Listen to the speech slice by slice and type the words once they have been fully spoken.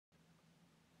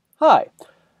Hi,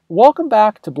 welcome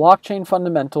back to Blockchain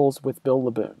Fundamentals with Bill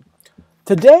Laboon.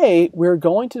 Today, we're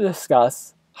going to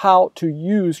discuss how to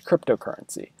use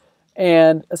cryptocurrency,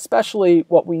 and especially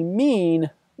what we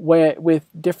mean with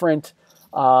different,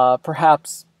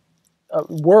 perhaps,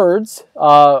 words.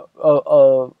 What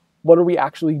are we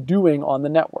actually doing on the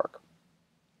network?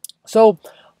 So,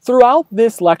 throughout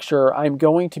this lecture, I'm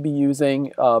going to be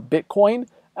using Bitcoin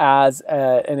as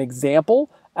an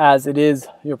example, as it is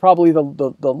probably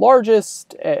the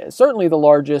largest, certainly the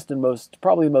largest and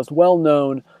probably the most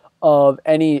well-known of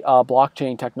any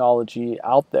blockchain technology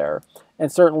out there, and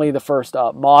certainly the first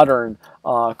modern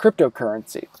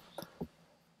cryptocurrency.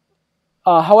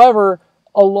 However,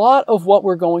 a lot of what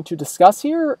we're going to discuss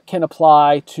here can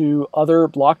apply to other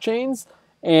blockchains,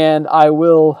 and I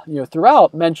will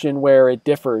throughout mention where it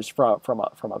differs from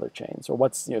other chains, or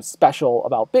what's special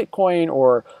about Bitcoin,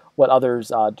 or what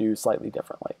others do slightly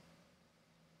differently.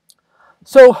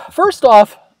 So first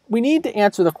off, we need to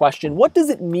answer the question, what does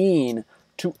it mean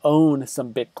to own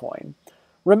some Bitcoin?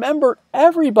 Remember,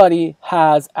 everybody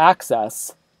has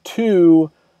access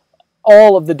to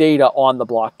all of the data on the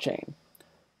blockchain.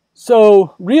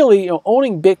 So really,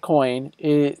 owning Bitcoin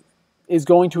is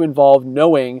going to involve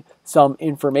knowing some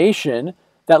information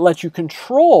that lets you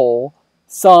control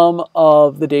some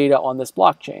of the data on this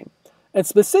blockchain. And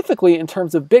specifically in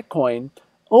terms of Bitcoin,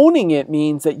 owning it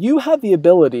means that you have the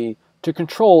ability to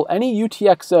control any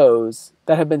UTXOs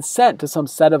that have been sent to some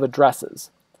set of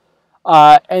addresses,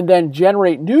 and then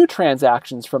generate new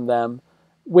transactions from them,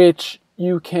 which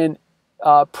you can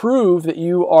prove that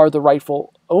you are the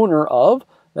rightful owner of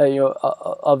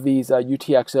these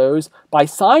UTXOs by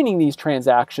signing these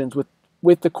transactions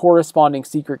with the corresponding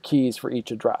secret keys for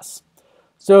each address.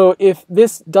 So if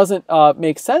this doesn't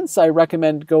make sense, I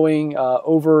recommend going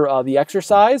over the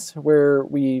exercise where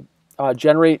we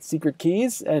generate secret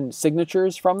keys and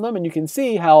signatures from them, and you can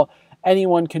see how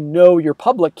anyone can know your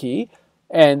public key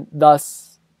and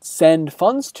thus send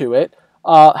funds to it.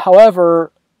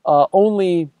 However,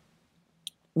 only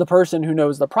the person who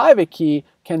knows the private key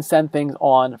can send things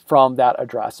on from that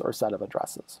address or set of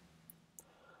addresses.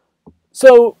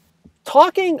 So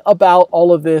talking about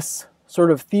all of this sort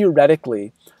of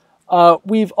theoretically,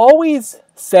 we've always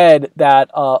said that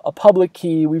a public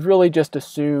key, we've really just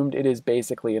assumed it is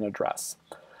basically an address.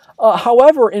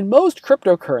 However, in most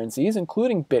cryptocurrencies,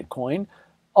 including Bitcoin,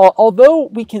 although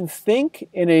we can think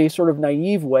in a sort of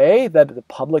naive way that the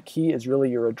public key is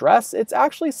really your address, it's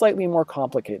actually slightly more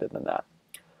complicated than that.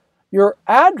 Your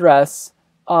address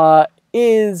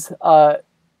is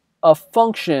a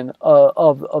function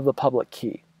of the public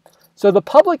key. So the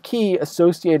public key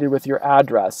associated with your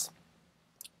address,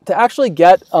 to actually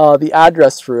get the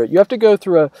address through it, you have to go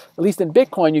through at least in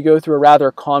Bitcoin, you go through a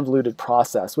rather convoluted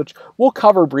process, which we'll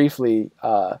cover briefly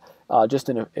just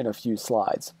in a few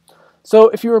slides. So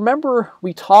if you remember,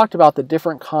 we talked about the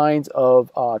different kinds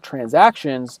of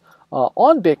transactions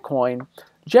on Bitcoin.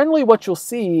 Generally, what you'll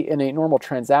see in a normal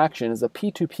transaction is a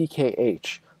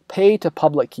P2PKH, pay to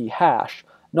public key hash,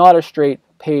 not a straight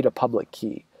pay to public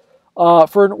key.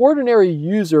 For an ordinary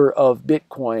user of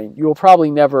Bitcoin, you will probably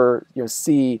never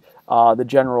see the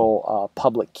general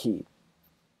public key.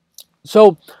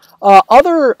 So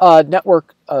other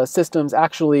network systems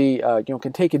actually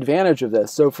can take advantage of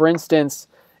this. So for instance,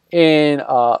 in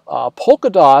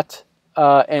Polkadot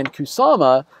and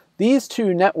Kusama, these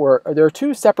two there are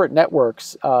two separate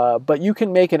networks, but you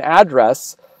can make an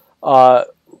address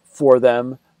for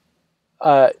them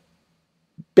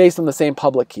based on the same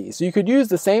public key. So you could use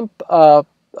the same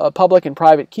public and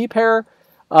private key pair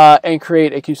and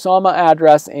create a Kusama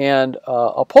address and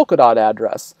a Polkadot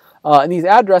address. And these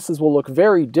addresses will look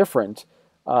very different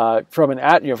from an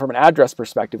address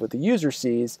perspective, what the user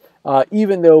sees,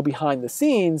 even though behind the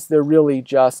scenes they're really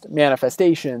just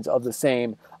manifestations of the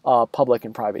same public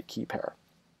and private key pair.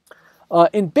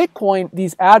 In Bitcoin,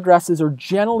 these addresses are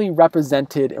generally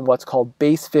represented in what's called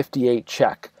base 58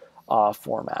 check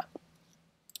format.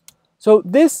 So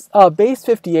this base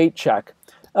 58 check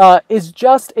is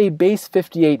just a base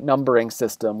 58 numbering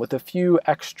system with a few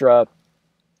extra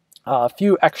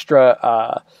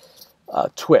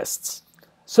twists.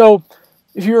 So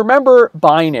if you remember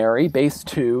binary, base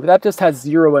 2, that just has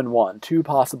 0 and 1, two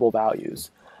possible values.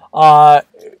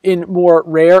 In more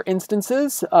rare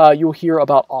instances, you'll hear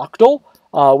about octal,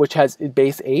 which has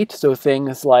base 8, so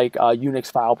things like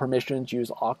Unix file permissions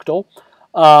use octal.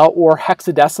 Or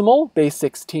hexadecimal, base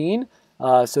 16,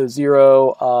 so 0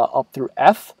 up through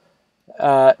F.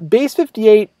 Base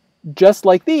 58, just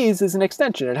like these, is an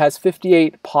extension. It has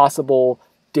 58 possible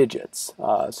digits,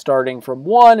 starting from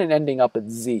 1 and ending up at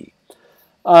Z.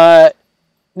 Now,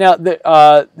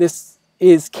 this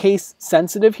is case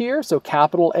sensitive here. So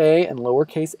capital A and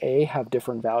lowercase a have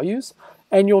different values.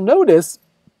 And you'll notice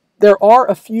there are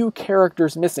a few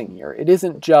characters missing here. It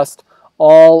isn't just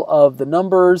all of the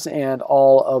numbers and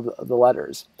all of the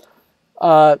letters.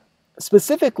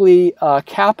 Specifically,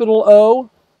 capital O,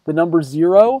 the number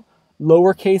 0,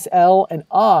 lowercase l, and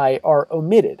I are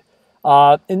omitted.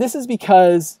 And this is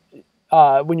because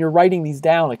when you're writing these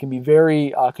down, it can be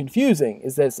very confusing.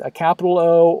 Is this a capital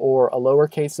O or a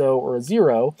lowercase o or a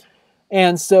 0?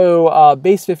 And so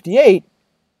base 58,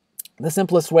 the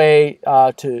simplest way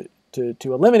to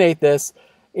eliminate this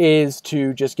is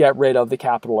to just get rid of the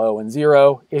capital O and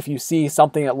 0. If you see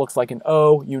something that looks like an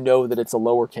O, you know that it's a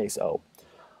lowercase o.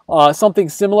 Something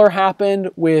similar happened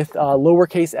with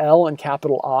lowercase l and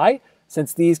capital I,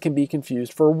 since these can be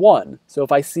confused for 1. So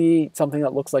if I see something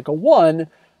that looks like a 1,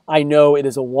 I know it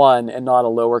is a 1 and not a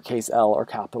lowercase l or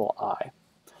capital I.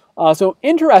 So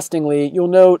interestingly, you'll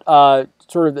note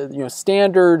sort of the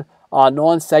standard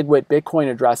non-SegWit Bitcoin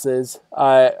addresses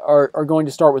are going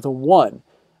to start with a 1,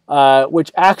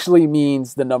 which actually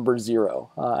means the number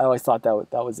 0. I always thought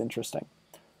that was interesting.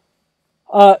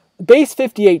 Base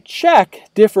 58 check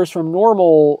differs from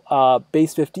normal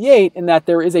base 58 in that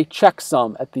there is a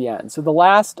checksum at the end. So the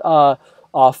last 4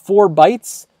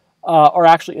 bytes are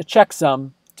actually a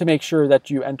checksum to make sure that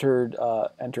you entered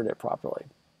it properly.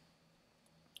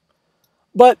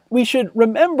 But we should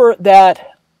remember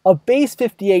that a base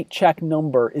 58 check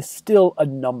number is still a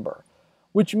number,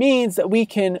 which means that we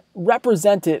can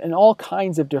represent it in all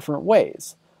kinds of different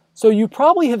ways. So you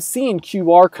probably have seen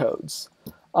QR codes.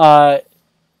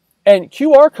 And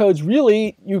QR codes,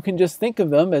 really, you can just think of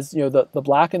them as the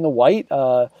black and the white,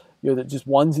 just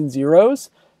ones and zeros.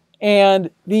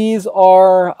 And these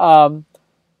are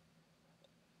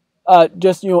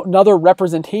just another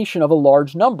representation of a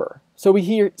large number. So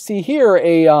we see here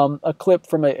a clip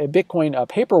from a Bitcoin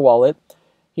paper wallet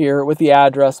here with the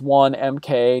address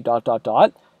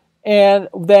 1mk ... And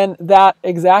then that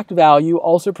exact value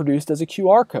also produced as a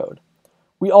QR code.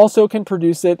 We also can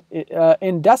produce it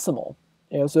in decimal.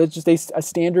 So it's just a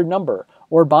standard number,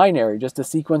 or binary, just a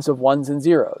sequence of ones and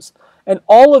zeros. And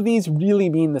all of these really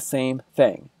mean the same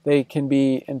thing. They can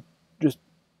be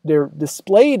they're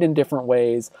displayed in different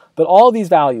ways, but all these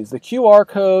values, the QR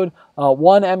code,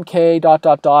 1mk ...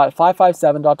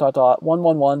 557 ...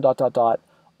 111 ...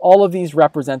 all of these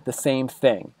represent the same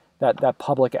thing, that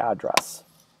public address.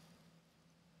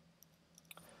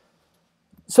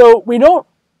 So we don't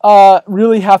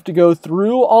really have to go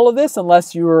through all of this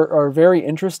unless you are very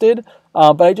interested,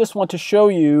 but I just want to show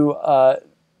you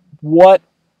what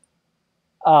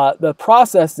the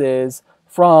process is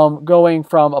from going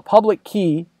from a public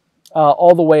key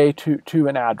all the way to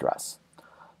an address.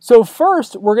 So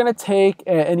first, we're going to take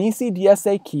an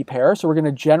ECDSA key pair. So we're going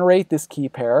to generate this key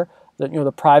pair,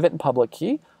 the private and public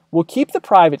key. We'll keep the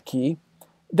private key,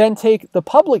 then take the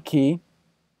public key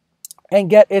and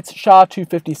get its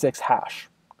SHA-256 hash.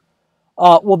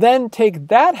 We'll then take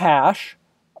that hash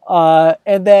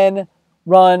and then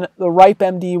run the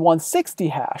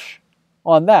RIPEMD160 hash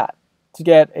on that to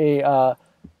get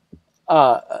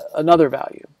another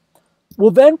value.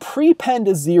 We'll then prepend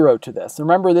a 0 to this.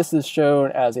 Remember, this is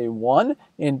shown as a 1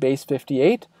 in base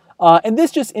 58. And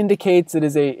this just indicates it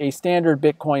is a standard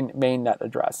Bitcoin mainnet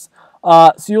address.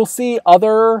 So you'll see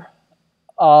other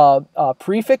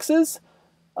prefixes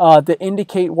that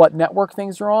indicate what network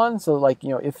things are on. So like,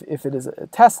 if it is a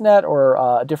testnet or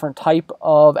a different type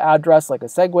of address, like a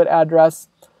SegWit address,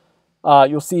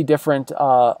 you'll see different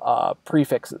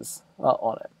prefixes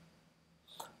on it.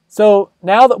 So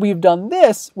now that we've done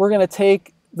this, we're going to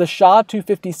take the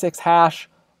SHA-256 hash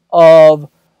of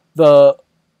the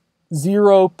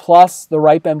 0 plus the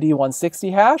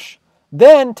RIPEMD160 hash,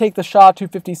 then take the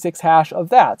SHA-256 hash of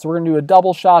that. So we're going to do a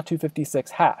double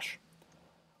SHA-256 hash.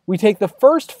 We take the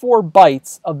first 4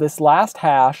 bytes of this last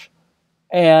hash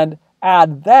and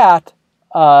add that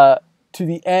to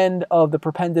the end of the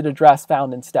prepended address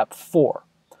found in step 4.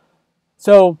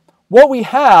 So what we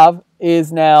have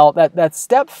is now that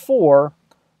step 4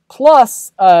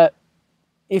 plus,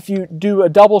 if you do a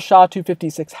double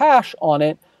SHA-256 hash on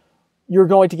it, you're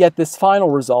going to get this final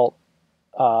result,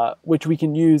 which we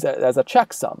can use as a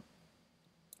checksum.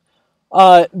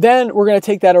 Then we're going to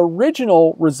take that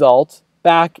original result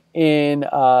back in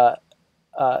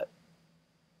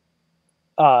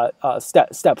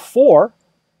step 4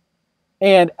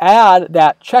 and add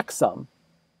that checksum.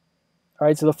 All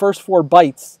right, so the first 4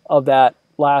 bytes of that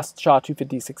last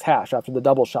SHA-256 hash after the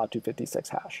double SHA-256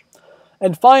 hash.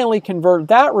 And finally convert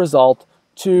that result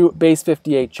to base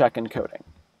 58 check encoding.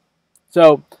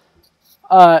 So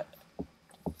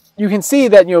you can see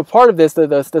that part of this,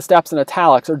 the steps in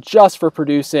italics, are just for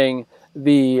producing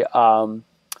the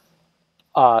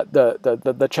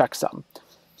checksum.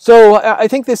 So I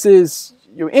think this is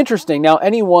interesting. Now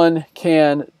anyone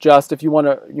can just, if you want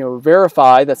to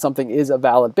verify that something is a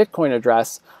valid Bitcoin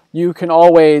address, you can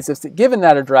always, if given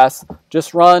that address,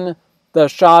 just run the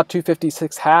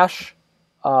SHA-256 hash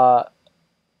on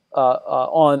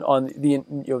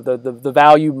the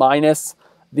value minus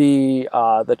the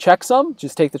checksum.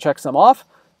 Just take the checksum off,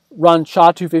 run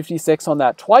SHA-256 on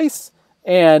that twice,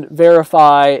 and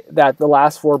verify that the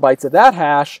last 4 bytes of that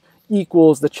hash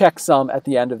equals the checksum at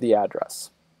the end of the address.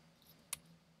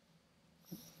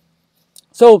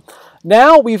 So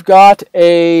now we've got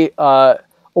a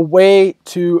way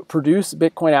to produce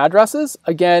Bitcoin addresses.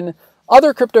 Again,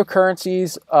 other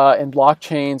cryptocurrencies and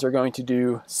blockchains are going to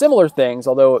do similar things,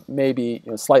 although it may be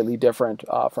slightly different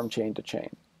from chain to chain.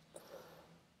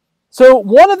 So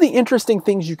one of the interesting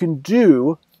things you can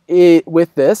do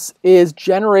with this is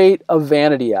generate a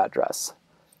vanity address.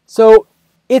 So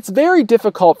it's very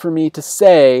difficult for me to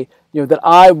say that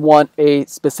I want a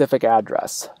specific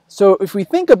address. So if we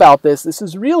think about this, this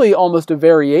is really almost a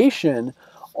variation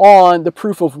on the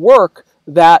proof of work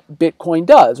that Bitcoin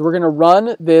does. We're going to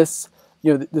run this,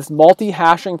 this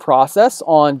multi-hashing process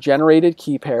on generated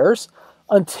key pairs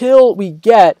until we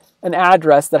get an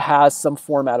address that has some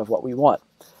format of what we want.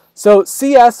 So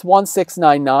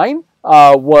CS1699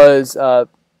 was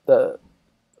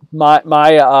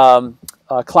my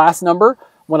class number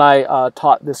when I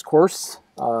taught this course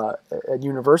at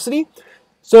university.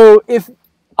 So if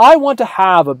I want to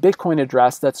have a Bitcoin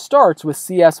address that starts with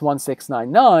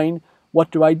CS1699,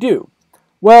 what do I do?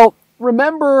 Well,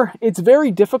 remember, it's very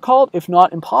difficult, if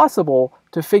not impossible,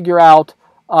 to figure out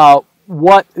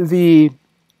what the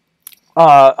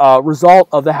result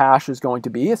of the hash is going to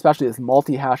be, especially this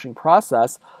multi-hashing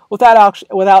process,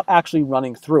 without actually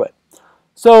running through it.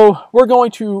 So we're going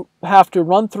to have to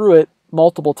run through it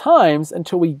multiple times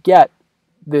until we get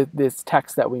this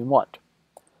text that we want.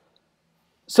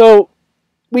 So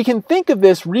we can think of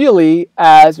this really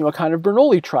as a kind of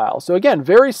Bernoulli trial. So again,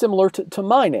 very similar to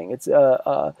mining. It's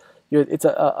a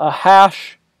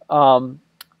hash. You're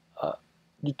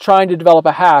trying to develop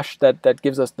a hash that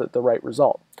gives us the right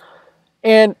result.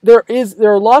 And there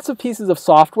are lots of pieces of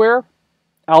software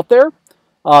out there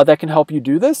that can help you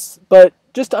do this. But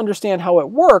just to understand how it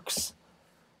works,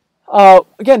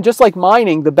 again, just like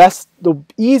mining, the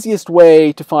easiest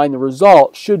way to find the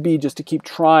result should be just to keep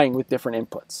trying with different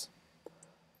inputs.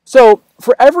 So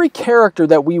for every character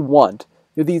that we want,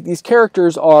 these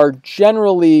characters are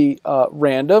generally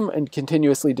random and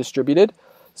continuously distributed.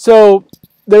 So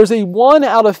there's a 1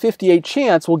 out of 58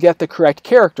 chance we'll get the correct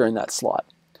character in that slot.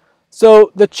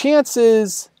 So the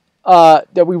chances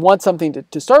that we want something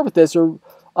to start with this are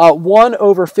 1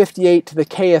 over 58 to the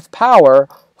kth power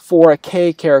for a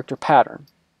k character pattern.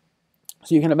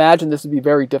 So you can imagine this would be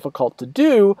very difficult to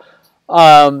do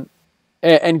and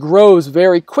grows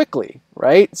very quickly,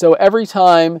 right? So every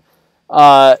time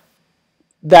that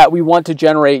we want to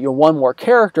generate one more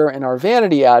character in our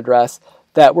vanity address,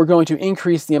 that we're going to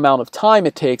increase the amount of time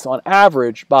it takes on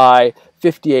average by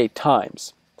 58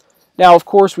 times. Now, of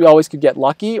course, we always could get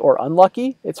lucky or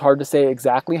unlucky. It's hard to say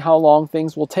exactly how long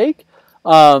things will take,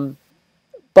 but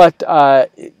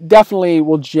it definitely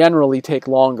will generally take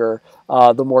longer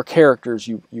the more characters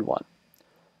you want.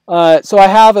 So I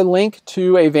have a link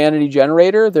to a vanity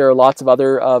generator. There are lots of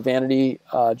other vanity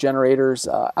generators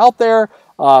out there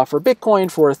for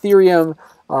Bitcoin, for Ethereum,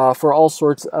 for all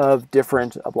sorts of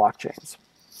different blockchains.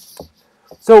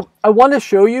 So I want to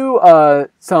show you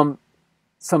some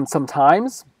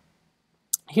times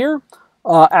here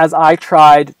as I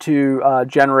tried to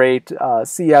generate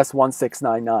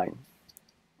CS1699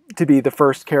 to be the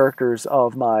first characters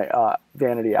of my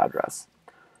vanity address.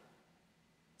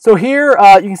 So here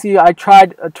you can see I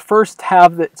tried to first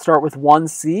have it start with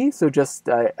 1C. So just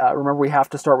remember, we have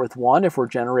to start with 1 if we're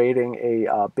generating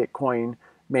a Bitcoin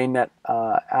mainnet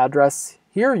address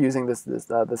here using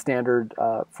the standard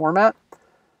format.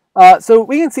 So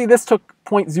we can see this took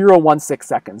 0.016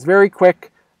 seconds. Very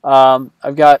quick.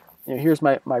 I've got, here's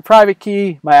my private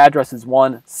key. My address is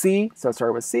 1C, so I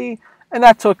started with C, and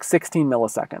that took 16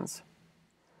 milliseconds.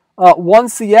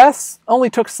 1CS only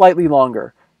took slightly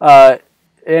longer.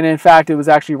 And in fact, it was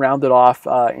actually rounded off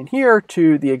in here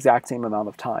to the exact same amount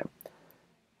of time.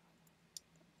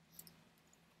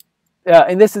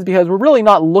 And this is because we're really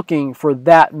not looking for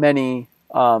that many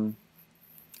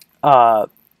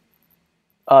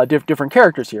different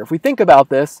characters here. If we think about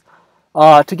this,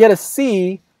 to get a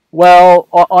C, well,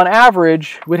 on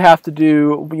average, we'd have to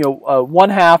do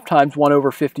 1/2 times 1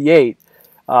 over 58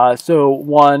 So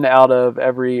 1 out of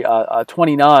every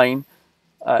 29.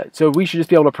 So we should just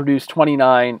be able to produce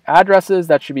 29 addresses.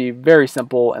 That should be very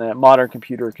simple, and a modern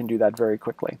computer can do that very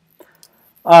quickly.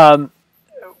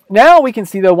 Now we can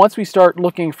see, though, once we start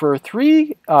looking for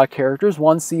 3 characters,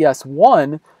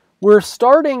 1CS1, we're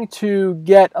starting to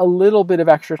get a little bit of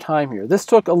extra time here. This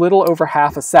took a little over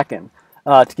half a second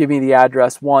to give me the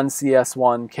address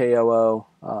 1CS1KOO,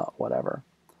 whatever.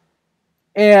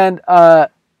 And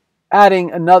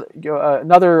adding another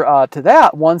to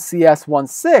that,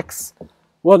 1CS16,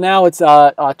 well, now it's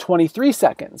 23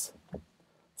 seconds.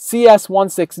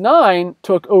 CS169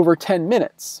 took over 10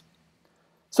 minutes.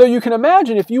 So you can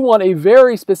imagine if you want a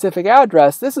very specific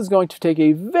address, this is going to take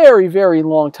a very, very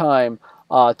long time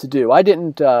to do. I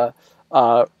didn't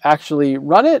actually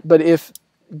run it, but if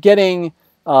getting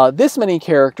this many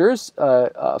characters,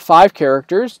 5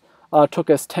 characters, took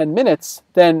us 10 minutes,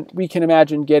 then we can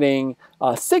imagine getting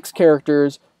 6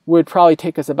 characters would probably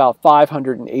take us about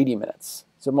 580 minutes.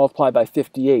 So multiply by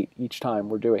 58 each time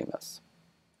we're doing this.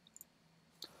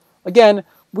 Again,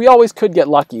 we always could get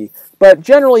lucky, but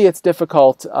generally it's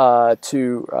difficult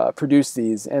to produce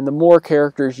these, and the more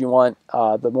characters you want,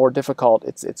 the more difficult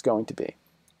it's going to be.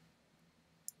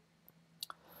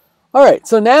 All right,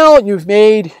 so now you've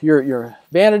made your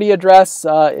vanity address,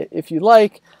 if you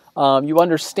like. You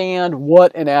understand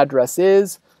what an address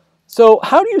is. So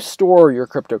how do you store your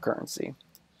cryptocurrency?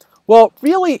 Well,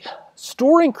 really,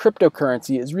 storing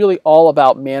cryptocurrency is really all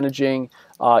about managing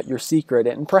your secret,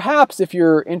 and perhaps if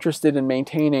you're interested in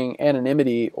maintaining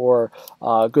anonymity or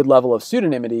a good level of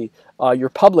pseudonymity, your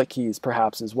public keys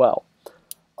perhaps as well.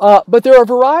 But there are a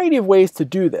variety of ways to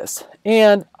do this,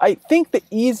 and I think the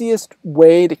easiest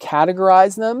way to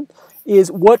categorize them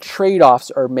is what trade-offs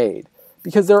are made,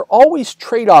 because there are always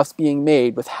trade-offs being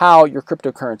made with how your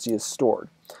cryptocurrency is stored.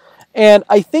 And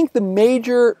I think the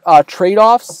major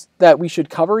trade-offs that we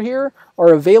should cover here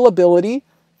are availability.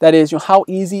 That is, how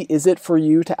easy is it for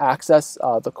you to access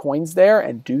the coins there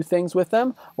and do things with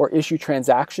them or issue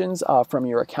transactions from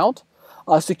your account?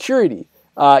 Security,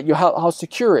 how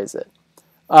secure is it?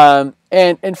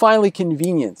 And finally,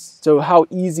 convenience. So how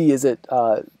easy is it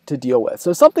to deal with?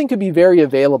 So something could be very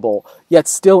available yet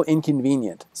still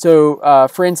inconvenient. So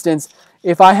for instance,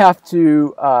 if I have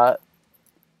to,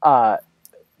 I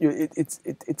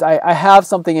have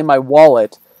something in my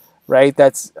wallet, right?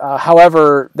 That's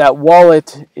however, that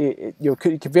wallet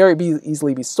could very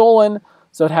easily be stolen.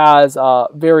 So it has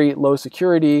very low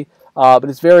security, but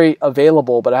it's very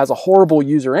available, but it has a horrible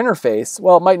user interface.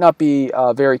 Well, it might not be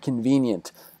very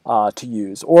convenient to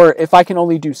use. Or if I can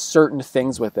only do certain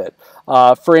things with it.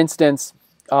 For instance,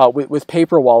 with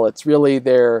paper wallets, really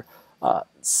they're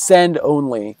send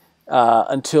only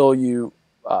until you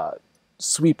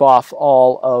sweep off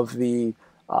all of the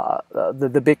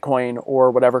Bitcoin or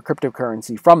whatever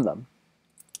cryptocurrency from them.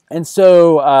 And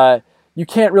so you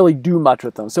can't really do much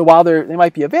with them. So while they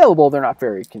might be available, they're not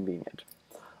very convenient.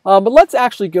 But let's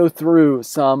actually go through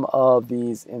some of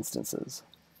these instances.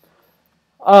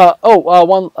 One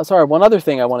other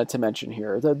thing I wanted to mention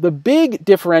here. The big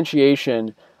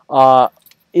differentiation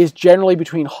is generally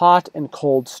between hot and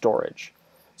cold storage.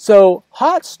 So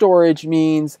hot storage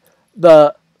means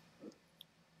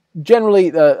generally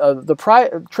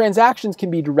the transactions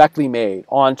can be directly made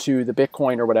onto the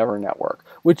Bitcoin or whatever network,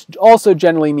 which also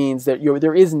generally means that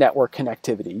there is network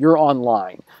connectivity. You're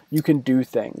online. You can do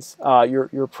things.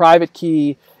 Your private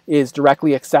key is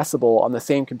directly accessible on the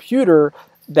same computer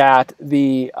that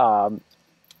the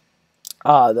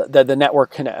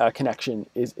network connection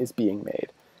is being made.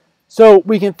 So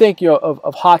we can think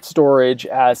of hot storage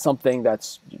as something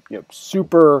that's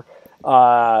super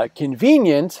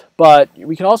convenient, but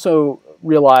we can also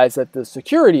realize that the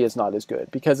security is not as good,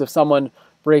 because if someone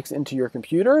breaks into your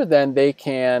computer, then they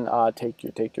can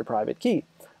take your private key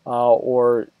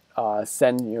or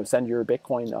send your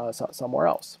Bitcoin somewhere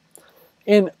else.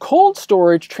 In cold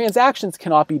storage, transactions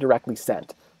cannot be directly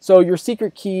sent, so your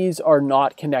secret keys are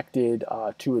not connected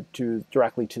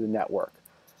directly to the network.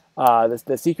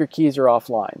 The secret keys are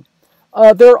offline.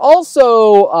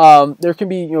 There can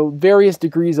be various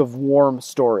degrees of warm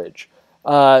storage.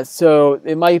 So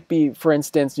it might be, for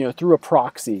instance, through a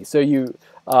proxy. So you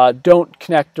don't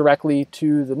connect directly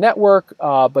to the network,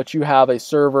 but you have a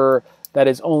server that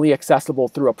is only accessible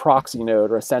through a proxy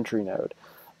node or a sentry node.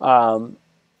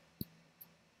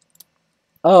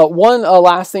 One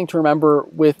last thing to remember,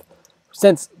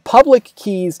 since public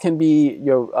keys can be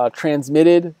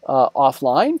transmitted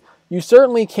offline, you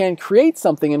certainly can create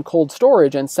something in cold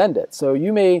storage and send it. So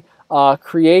you may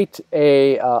create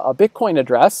a Bitcoin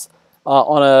address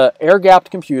on an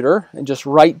air-gapped computer and just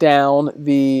write down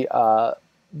the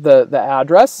the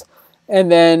address,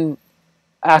 and then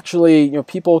actually,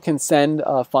 people can send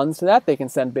funds to that. They can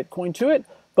send Bitcoin to it,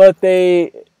 but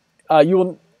you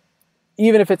will,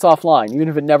 even if it's offline, even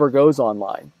if it never goes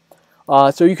online.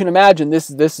 So you can imagine this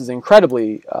is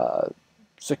incredibly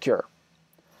secure.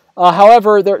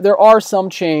 However, there are some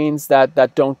chains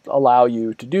that don't allow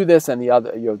you to do this, and the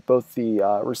other, both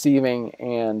the receiving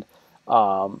and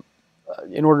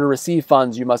in order to receive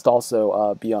funds, you must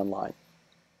also be online.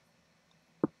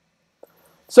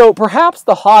 So perhaps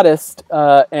the hottest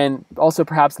and also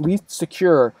perhaps least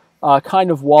secure kind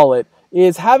of wallet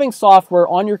is having software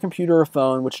on your computer or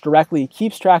phone which directly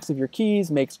keeps tracks of your keys,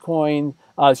 makes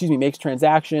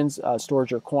transactions,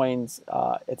 stores your coins,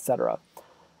 etc.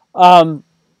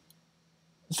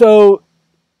 So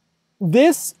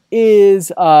this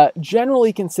is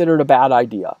generally considered a bad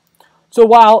idea. So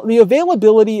while the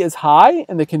availability is high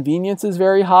and the convenience is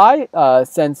very high,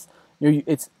 since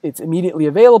it's immediately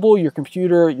available, your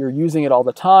computer, you're using it all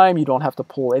the time, you don't have to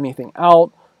pull anything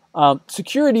out,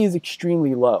 security is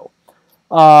extremely low.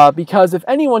 Because if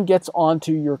anyone gets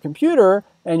onto your computer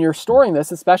and you're storing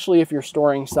this, especially if you're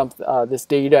storing this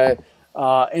data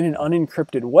in an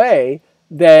unencrypted way,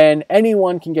 then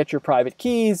anyone can get your private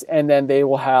keys and then they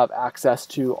will have access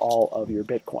to all of your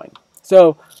Bitcoin.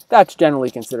 So that's generally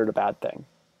considered a bad thing.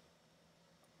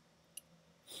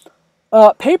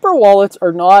 Paper wallets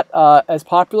are not as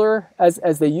popular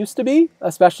as they used to be,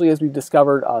 especially as we've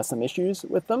discovered some issues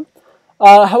with them.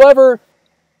 However,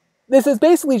 this is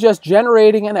basically just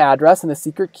generating an address and a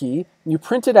secret key. You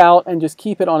print it out and just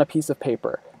keep it on a piece of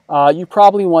paper. You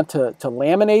probably want to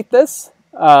laminate this,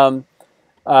 or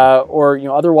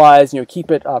otherwise keep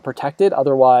it protected.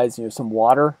 Otherwise, some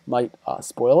water might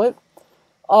spoil it.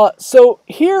 So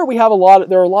here we have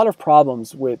there are a lot of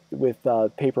problems with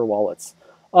paper wallets.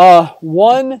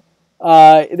 One,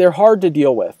 they're hard to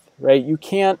deal with, right? You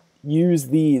can't use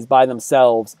these by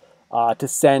themselves to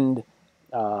send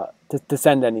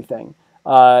anything.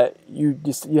 You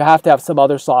have to have some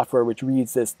other software which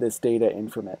reads this data in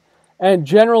from it. And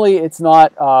generally, it's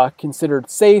not considered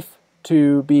safe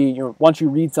to be, once you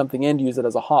read something in, to use it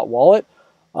as a hot wallet.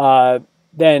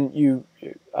 Then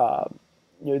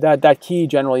that key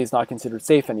generally is not considered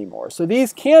safe anymore. So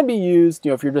these can be used,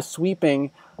 if you're just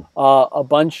sweeping a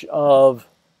bunch of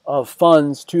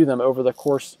funds to them over the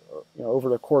course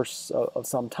of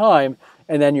some time,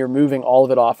 and then you're moving all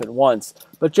of it off at once.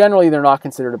 But generally, they're not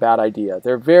considered a bad idea.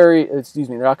 They're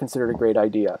not considered a great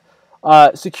idea.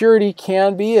 Security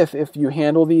can be, if you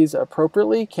handle these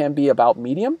appropriately, can be about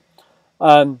medium.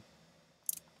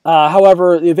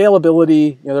 However, the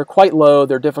availability, they're quite low,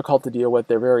 they're difficult to deal with,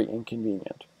 they're very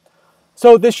inconvenient.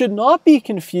 So this should not be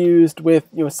confused with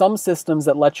some systems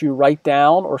that let you write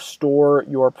down or store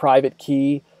your private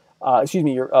key,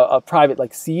 a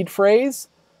private seed phrase.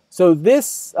 So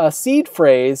this seed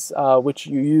phrase, which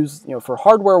you use for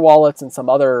hardware wallets and some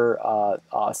other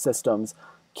systems,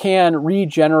 can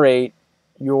regenerate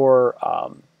your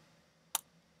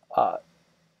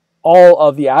all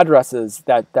of the addresses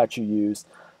that you use.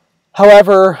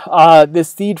 However, this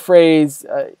seed phrase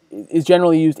is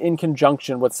generally used in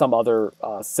conjunction with some other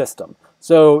system.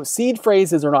 So seed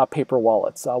phrases are not paper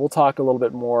wallets. We'll talk a little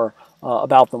bit more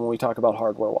about them when we talk about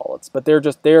hardware wallets. But they're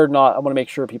not, I want to make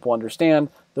sure people understand,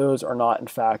 those are not in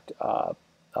fact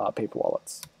paper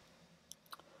wallets.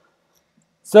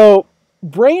 So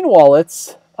brain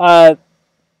wallets,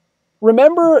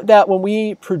 remember that when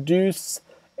we produce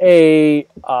an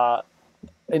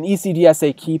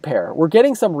ECDSA key pair, we're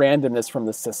getting some randomness from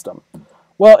the system.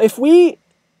 Well,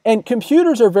 and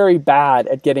computers are very bad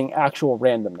at getting actual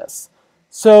randomness.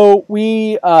 So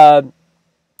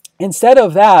instead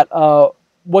of that,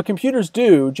 what computers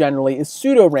do generally is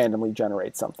pseudo-randomly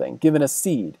generate something, given a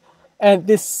seed. And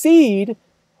this seed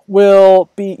will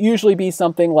usually be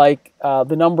something like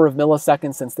the number of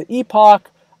milliseconds since the epoch,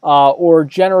 or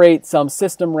generate some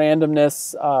system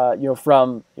randomness,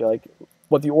 from like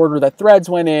what the order that threads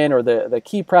went in, or the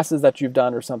key presses that you've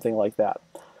done, or something like that.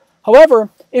 However,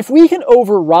 if we can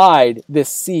override this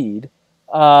seed,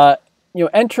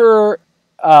 enter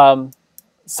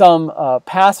some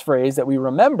passphrase that we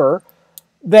remember,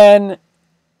 then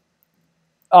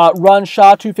run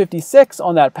SHA-256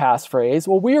 on that passphrase,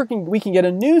 well, we can get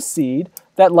a new seed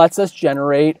that lets us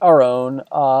generate our own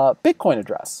Bitcoin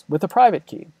address with a private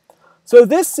key. So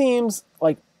this seems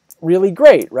like really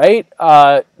great, right?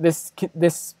 This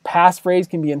passphrase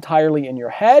can be entirely in your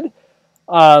head.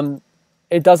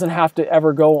 It doesn't have to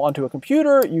ever go onto a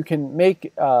computer. You can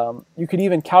you could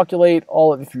even calculate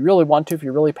all of, if you really want to, if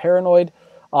you're really paranoid,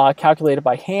 calculate it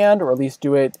by hand, or at least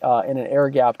do it in an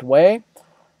air-gapped way.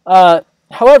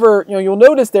 However, you'll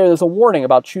notice there's a warning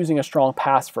about choosing a strong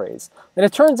passphrase. And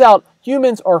it turns out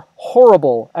humans are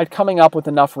horrible at coming up with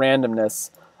enough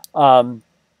randomness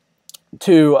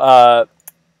to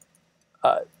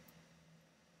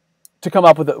come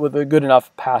up with a good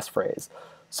enough passphrase.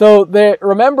 So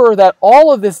remember that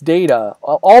all of this data,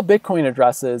 all Bitcoin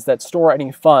addresses that store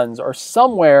any funds are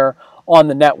somewhere on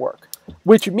the network,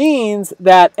 which means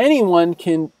that anyone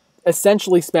can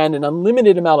essentially spend an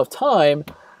unlimited amount of time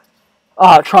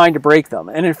trying to break them.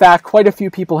 And in fact, quite a few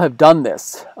people have done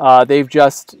this. They've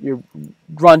just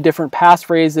run different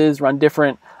passphrases, run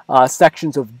different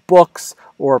sections of books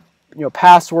or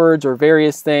passwords or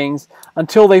various things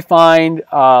until they find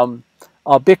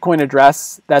a Bitcoin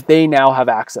address that they now have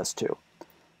access to.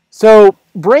 So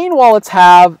brain wallets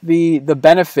have the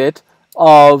benefit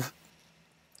of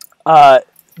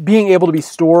being able to be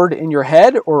stored in your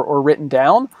head or written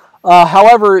down.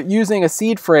 However, using a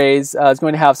seed phrase is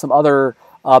going to have some other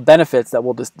benefits that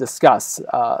we'll discuss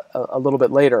a little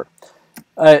bit later.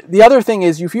 The other thing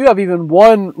is if you have even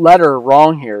one letter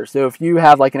wrong here, so if you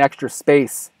have like an extra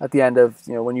space at the end of,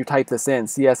 when you type this in,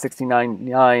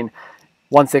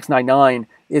 CS6991699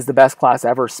 is the best class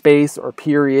ever, space or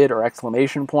period or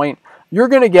exclamation point, you're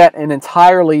going to get an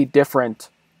entirely different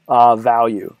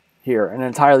value here, an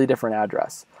entirely different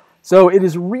address. So it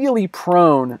is really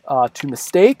prone to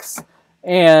mistakes,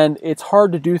 and it's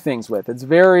hard to do things with. It's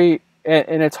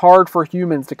it's hard for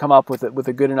humans to come up with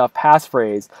a good enough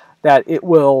passphrase that it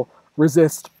will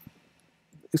resist,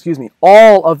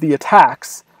 all of the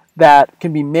attacks that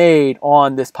can be made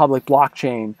on this public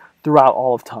blockchain throughout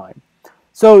all of time.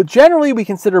 So generally, we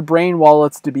consider brain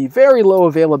wallets to be very low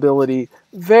availability,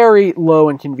 very low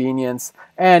in convenience,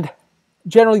 and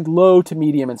generally low to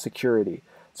medium in security.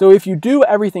 So if you do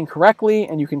everything correctly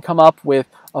and you can come up with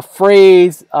a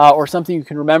phrase or something you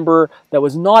can remember that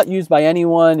was not used by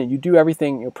anyone, and you do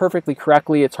everything perfectly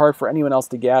correctly, it's hard for anyone else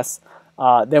to guess,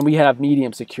 then we have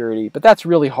medium security. But that's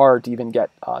really hard to even get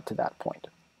to that point.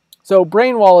 So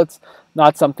brain wallets,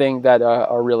 not something that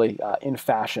are really in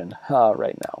fashion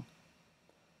right now.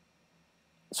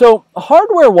 So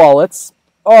hardware wallets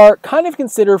are kind of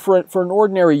considered for an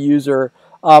ordinary user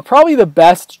probably the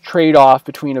best trade-off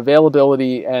between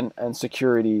availability and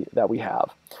security that we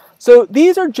have. So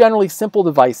these are generally simple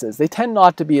devices. They tend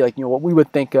not to be like what we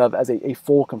would think of as a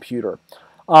full computer,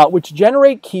 which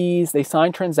generate keys, they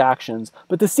sign transactions,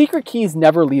 but the secret keys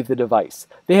never leave the device.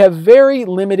 They have very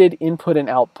limited input and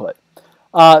output.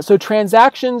 So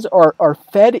transactions are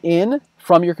fed in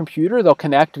from your computer. They'll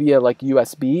connect via like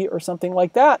USB or something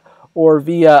like that, or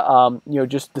via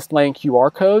just displaying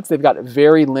QR codes. They've got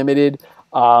very limited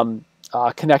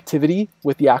connectivity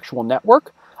with the actual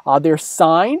network. They're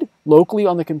signed locally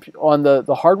on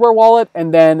the hardware wallet,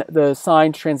 and then the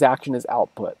signed transaction is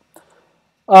output.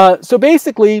 So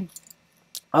basically,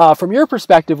 from your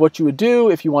perspective, what you would do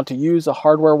if you want to use a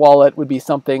hardware wallet would be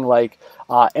something like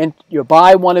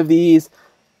buy one of these,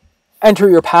 enter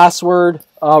your password,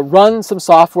 run some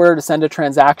software to send a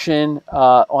transaction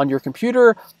on your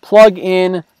computer, plug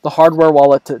in the hardware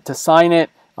wallet to sign it,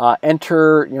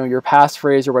 enter your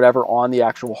passphrase or whatever on the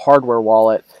actual hardware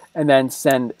wallet, and then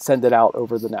send it out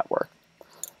over the network.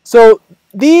 So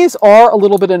these are a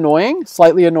little bit annoying,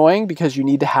 slightly annoying, because you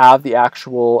need to have the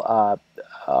actual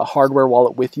hardware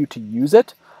wallet with you to use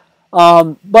it.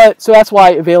 So that's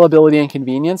why availability and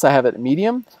convenience, I have it at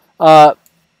medium. But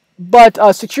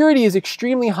security is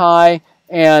extremely high,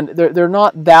 and they're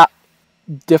not that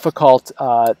difficult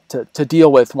to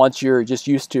deal with once you're just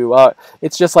used to.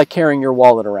 It's just like carrying your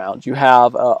wallet around. You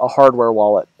have a hardware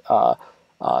wallet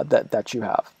that you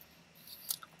have.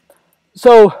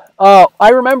 So I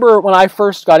remember when I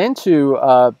first got into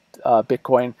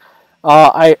Bitcoin,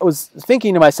 I was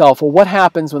thinking to myself, well, what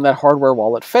happens when that hardware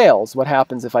wallet fails? What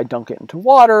happens if I dunk it into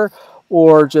water?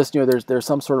 Or just, there's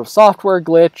some sort of software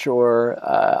glitch, or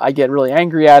I get really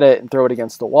angry at it and throw it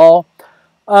against the wall.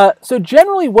 So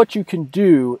generally what you can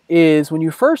do is when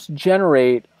you first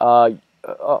generate,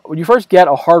 when you first get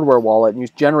a hardware wallet and you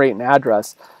generate an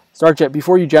address,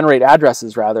 before you generate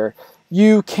addresses rather,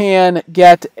 you can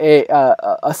get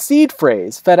a seed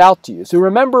phrase fed out to you. So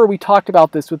remember we talked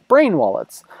about this with brain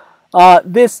wallets.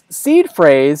 This seed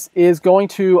phrase is going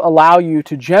to allow you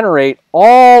to generate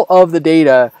all of the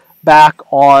data back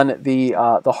on the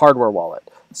hardware wallet.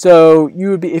 So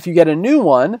if you get a new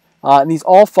one, and these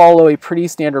all follow a pretty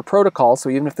standard protocol, so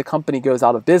even if the company goes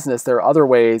out of business, there are other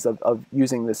ways of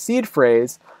using the seed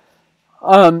phrase.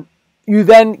 You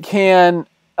then can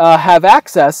have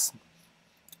access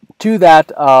to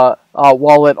that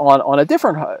wallet on a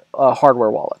different hardware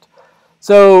wallet.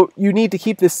 So you need to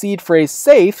keep this seed phrase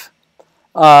safe,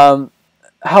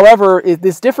 However,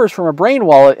 this differs from a brain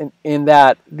wallet in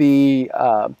that the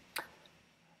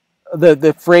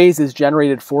phrase is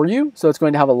generated for you, so it's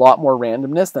going to have a lot more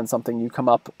randomness than something you come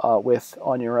up with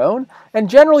on your own. And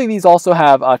generally, these also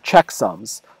have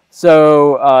checksums.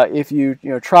 So if you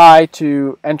try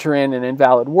to enter in an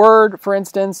invalid word, for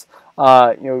instance,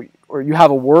 or you have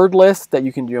a word list that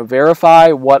you can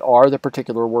verify what are the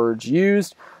particular words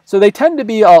used. So they tend to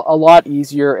be a lot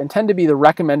easier and tend to be the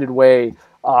recommended way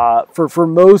for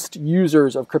most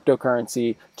users of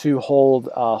cryptocurrency to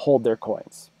hold their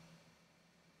coins.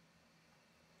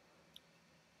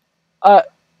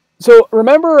 So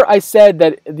remember I said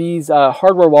that these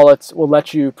hardware wallets will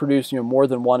let you produce more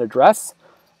than one address.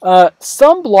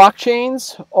 Some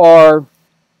blockchains are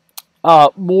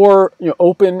more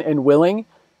open and willing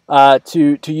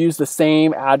to use the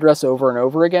same address over and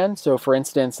over again. So for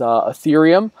instance,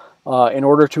 Ethereum, in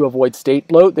order to avoid state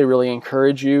bloat, they really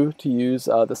encourage you to use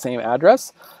the same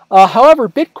address. However,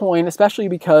 Bitcoin, especially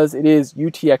because it is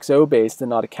UTXO based and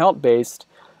not account based,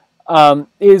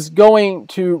 is going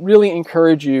to really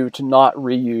encourage you to not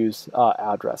reuse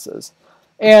addresses.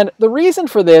 And the reason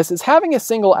for this is having a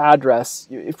single address,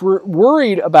 if we're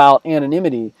worried about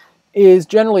anonymity, is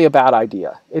generally a bad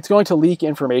idea. It's going to leak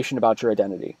information about your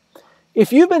identity.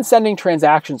 If you've been sending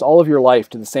transactions all of your life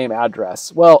to the same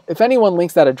address, well, if anyone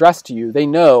links that address to you, they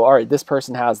know, all right, this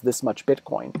person has this much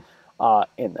Bitcoin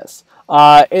in this.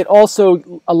 It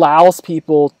also allows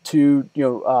people to,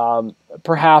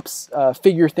 perhaps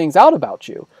figure things out about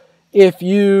you. If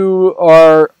you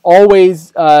are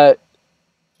always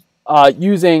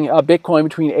using Bitcoin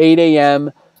between 8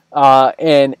 a.m.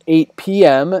 And 8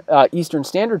 p.m. Eastern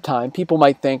Standard Time, people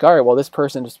might think, all right, well, this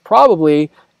person is probably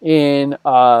in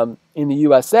the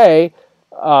USA,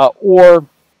 or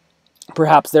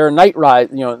perhaps they're a night ride.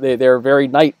 They're a very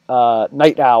night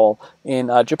owl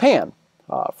in Japan,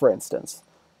 for instance.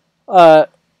 Or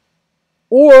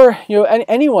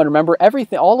anyone. Remember,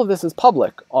 everything. All of this is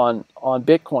public on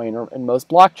Bitcoin or in most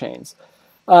blockchains.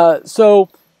 So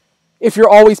if you're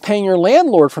always paying your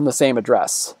landlord from the same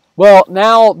address, well,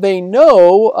 now they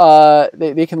know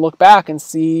they can look back and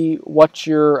see what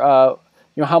your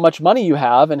how much money you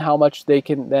have and how much they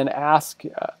can then ask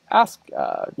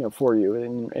for you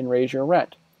and raise your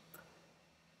rent.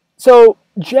 So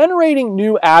generating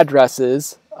new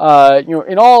addresses,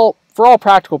 for all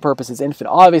practical purposes, infinite.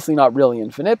 Obviously not really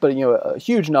infinite, but a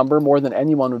huge number, more than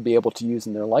anyone would be able to use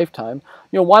in their lifetime.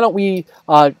 Why don't we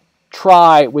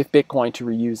try with Bitcoin to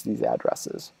reuse these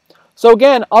addresses? So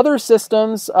again, other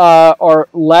systems are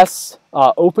less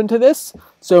open to this.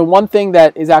 So one thing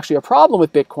that is actually a problem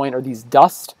with Bitcoin are these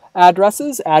dust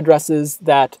addresses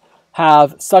that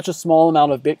have such a small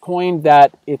amount of Bitcoin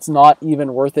that it's not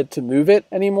even worth it to move it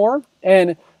anymore.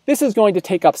 And this is going to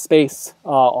take up space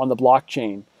on the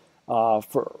blockchain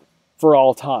for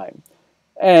all time.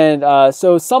 And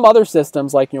so some other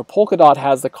systems like Polkadot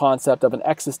has the concept of an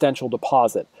existential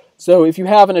deposit. So if you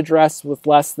have an address with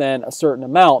less than a certain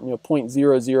amount,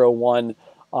 0.001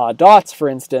 dots, for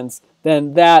instance,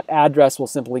 then that address will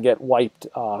simply get wiped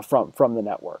from the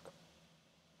network.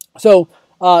 So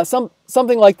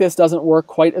something like this doesn't work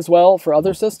quite as well for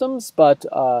other systems, but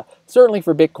certainly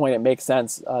for Bitcoin it makes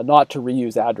sense not to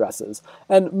reuse addresses.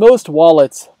 And most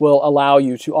wallets will allow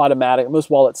you to most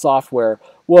wallet software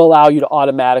will allow you to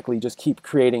automatically just keep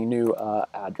creating new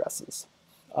addresses.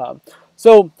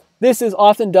 So this is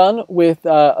often done with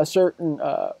a certain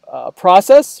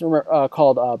process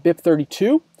called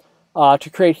BIP32 to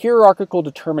create hierarchical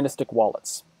deterministic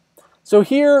wallets. So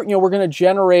here, we're going to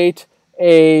generate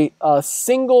from a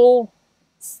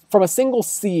single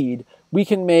seed, we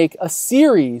can make a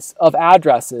series of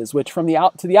addresses which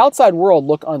to the outside world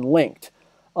look unlinked,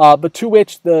 but to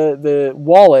which the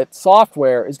wallet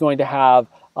software is going to have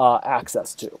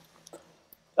access to.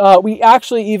 We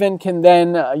actually even can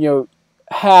then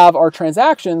have our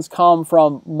transactions come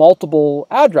from multiple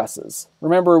addresses.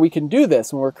 Remember, we can do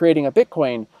this when we're creating a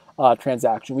Bitcoin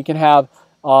transaction. We can have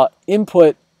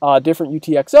input different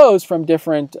UTXOs from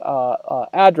different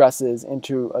addresses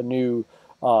into a new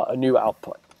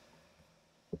output.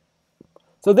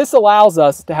 So this allows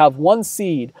us to have one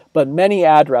seed, but many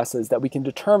addresses that we can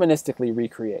deterministically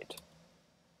recreate.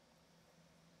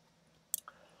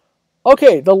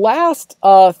 Okay, the last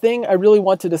thing I really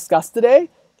want to discuss today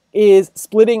is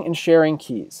splitting and sharing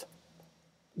keys.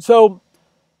 So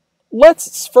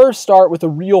let's first start with a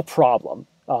real problem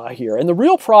here. And the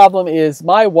real problem is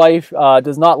my wife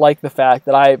does not like the fact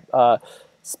that I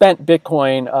spent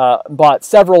Bitcoin, bought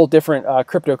several different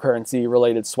cryptocurrency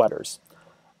related sweaters.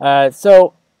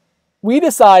 So we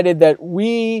decided that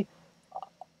we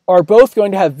are both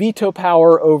going to have veto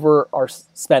power over our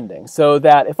spending. So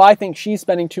that if I think she's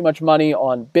spending too much money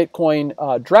on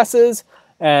Bitcoin dresses,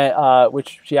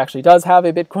 which she actually does have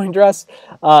a Bitcoin dress,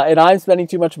 and I'm spending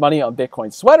too much money on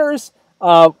Bitcoin sweaters,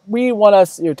 we want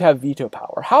us to have veto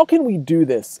power. How can we do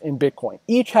this in Bitcoin?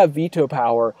 Each have veto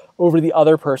power over the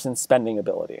other person's spending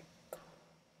ability.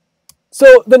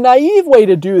 So the naive way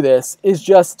to do this is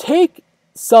just take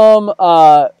some,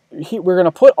 we're going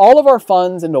to put all of our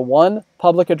funds into one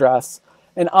public address,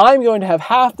 and I'm going to have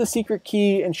half the secret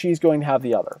key and she's going to have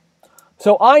the other.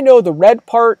 So I know the red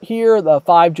part here, the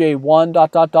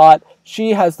 5J1 ...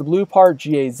 She has the blue part,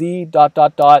 GAZ ...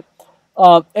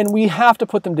 And we have to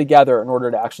put them together in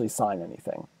order to actually sign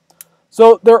anything.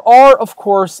 So there are, of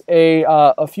course,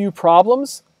 a few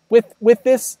problems with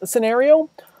this scenario.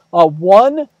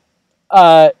 One,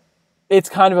 it's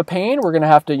kind of a pain. We're going to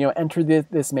have to enter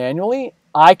this manually.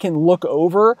 I can look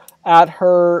over at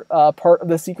her part of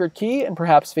the secret key and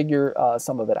perhaps figure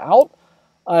some of it out.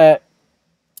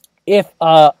 If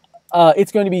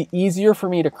it's going to be easier for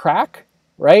me to crack,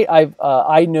 right?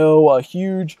 I know a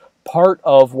huge part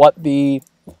of what the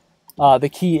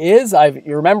key is.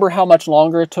 You remember how much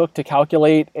longer it took to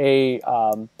calculate a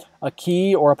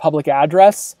key or a public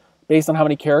address based on how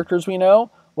many characters we know?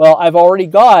 Well, I've already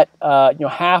got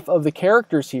half of the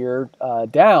characters here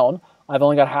down. I've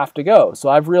only got half to go. So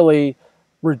I've really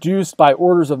reduced by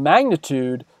orders of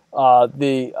magnitude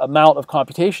the amount of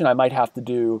computation I might have to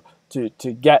do to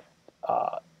get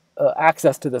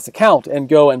access to this account and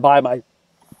go and buy my,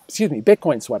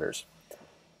 Bitcoin sweaters.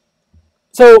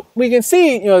 So we can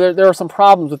see, there are some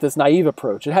problems with this naive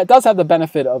approach. It does have the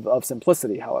benefit of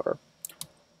simplicity, however.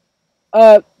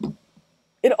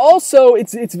 It also,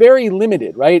 it's very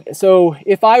limited, right? So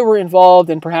if I were involved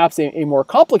in perhaps a more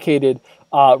complicated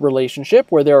relationship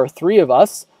where there are three of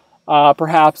us,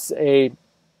 perhaps a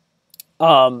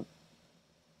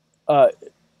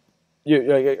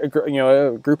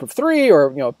group of three,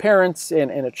 or parents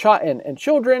and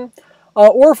children,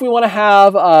 or if we want to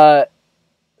have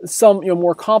some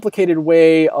more complicated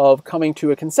way of coming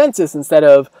to a consensus instead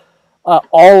of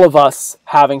all of us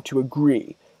having to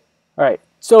agree. All right,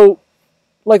 so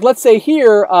let's say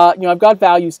here, I've got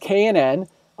values k and n.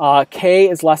 K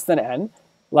is less than n,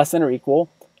 less than or equal.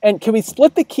 And can we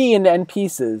split the key into n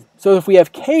pieces? So if we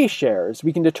have k shares,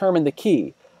 we can determine the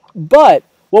key. But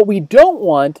what we don't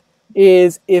want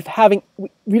is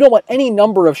we don't want any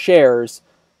number of shares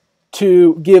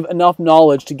to give enough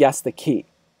knowledge to guess the key.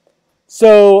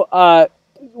 So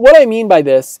what I mean by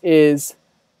this is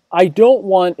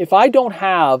if I don't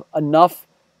have enough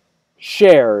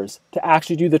shares to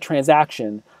actually do the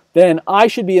transaction, then I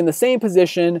should be in the same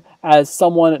position as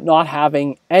someone not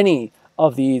having any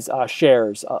of these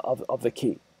shares of the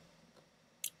key.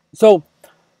 So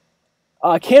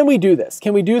can we do this?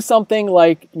 Can we do something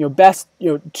like best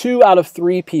 2 out of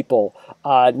 3 people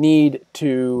need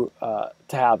to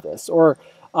have this, or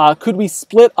could we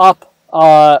split up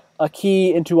a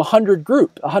key into 100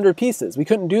 pieces? We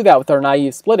couldn't do that with our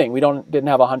naive splitting. We didn't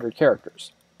have 100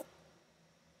 characters.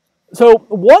 So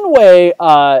one way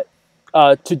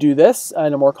to do this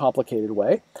in a more complicated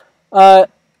way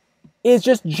is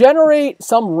just generate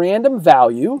some random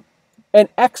value and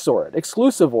XOR it,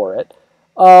 exclusive OR it,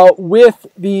 with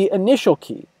the initial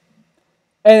key.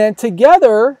 And then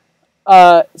together,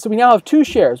 so we now have 2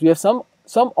 shares. We have some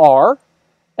R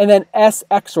and then S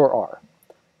XOR R.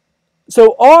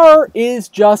 So R is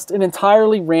just an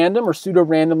entirely random or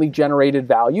pseudo-randomly generated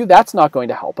value. That's not going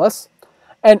to help us.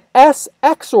 And S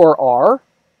XOR R,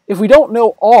 if we don't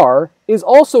know R, is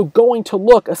also going to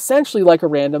look essentially like a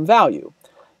random value.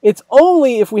 It's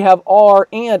only if we have R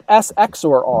and S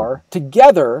XOR R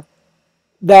together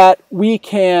that we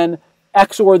can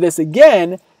XOR this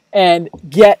again and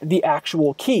get the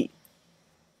actual key.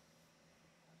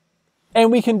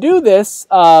 And we can do this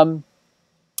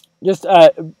just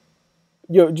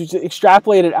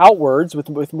extrapolate it outwards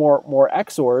with more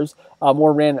XORs,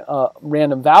 more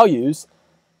random values.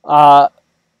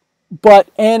 But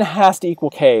n has to equal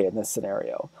k in this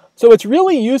scenario. So it's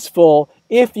really useful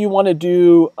if you want to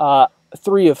do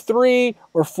 3 of 3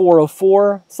 or 4 of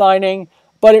 4 signing,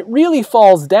 but it really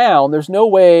falls down. There's no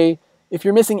way, if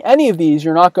you're missing any of these,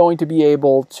 you're not going to be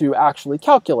able to actually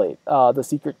calculate the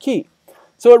secret key.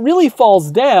 So it really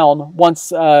falls down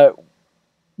once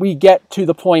we get to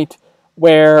the point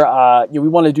where we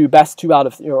want to do best 2 out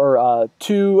of, or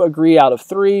 2 agree out of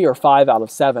 3 or 5 out of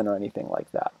 7 or anything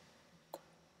like that.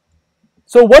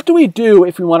 So what do we do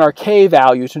if we want our k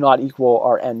value to not equal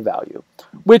our n value?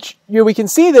 Which we can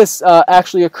see this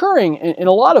actually occurring in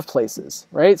a lot of places,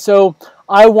 right? So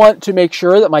I want to make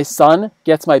sure that my son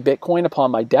gets my Bitcoin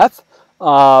upon my death.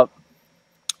 if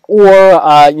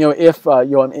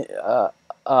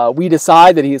we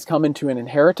decide that he has come into an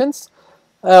inheritance,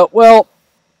 well,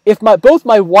 if both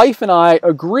my wife and I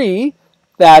agree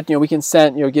that we can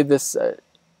give this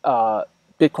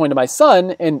Bitcoin to my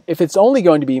son, and if it's only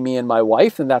going to be me and my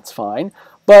wife, then that's fine.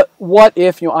 But what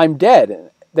if I'm dead?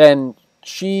 Then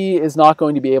she is not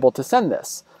going to be able to send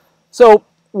this. So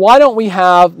why don't we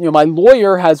have my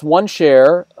lawyer has one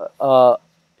share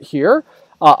here.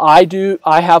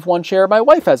 I have one share. My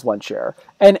wife has one share,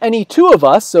 and any two of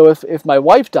us. So if my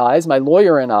wife dies, my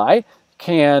lawyer and I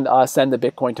can send the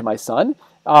Bitcoin to my son.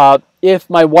 If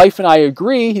my wife and I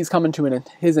agree he's coming to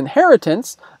his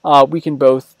inheritance, we can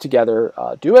both together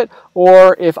do it.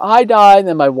 Or if I die,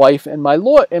 then my wife and my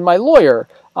lawyer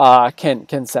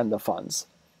can send the funds.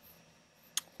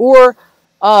 Or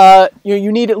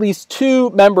you need at least 2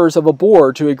 members of a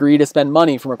board to agree to spend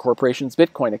money from a corporation's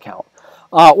Bitcoin account.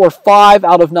 Or 5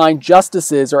 out of 9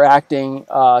 justices are acting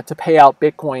to pay out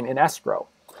Bitcoin in escrow.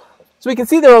 So we can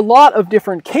see there are a lot of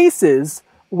different cases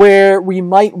where we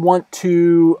might want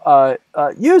to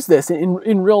use this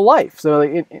in real life, so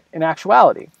in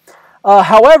actuality.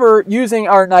 However, using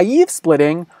our naive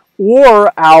splitting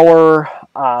or our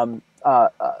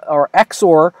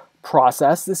XOR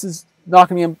process, this is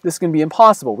going to be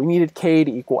impossible. We needed k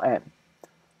to equal n.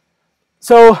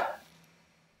 So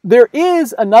there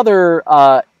is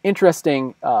another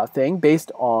interesting thing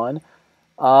based on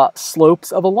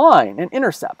slopes of a line, an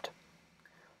intercept.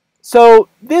 So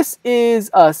this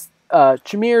is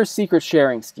Chamir's secret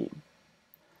sharing scheme.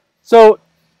 So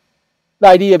the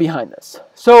idea behind this.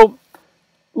 So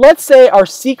let's say our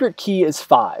secret key is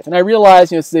 5, and I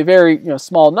realize it's a very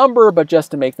small number, but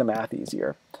just to make the math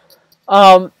easier.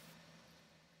 What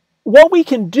we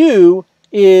can do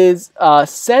is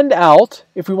send out,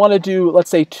 if we want to do,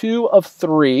 let's say 2 of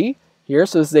 3 here.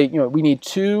 So this is we need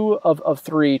 2 of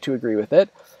 3 to agree with it.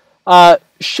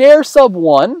 Share sub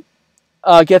 1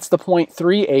 gets the point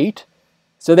 38,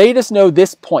 so they just know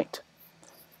this point.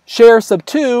 Share sub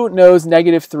 2 knows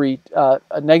 -3,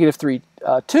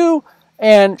 2,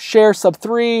 and share sub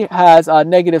 3 has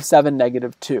 -7,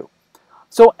 -2.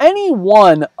 So any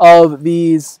one of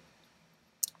these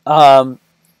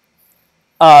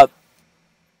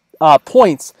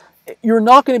points, you're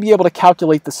not going to be able to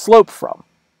calculate the slope from.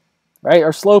 Right?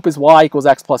 Our slope is y equals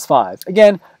x plus 5.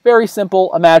 Again, very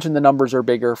simple. Imagine the numbers are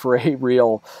bigger for a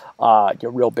real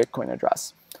Bitcoin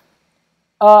address.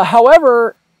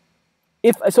 However,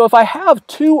 if I have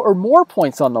 2 or more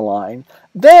points on the line,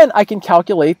 then I can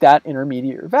calculate that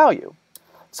intermediate value.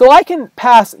 So I can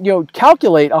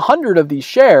calculate 100 of these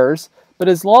shares, but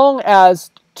as long as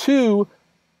 2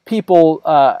 people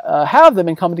have them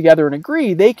and come together and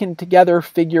agree, they can together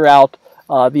figure out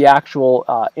the actual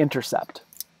intercept.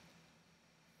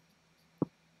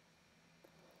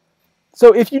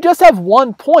 So if you just have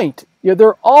one point, there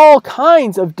are all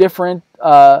kinds of different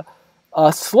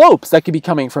slopes that could be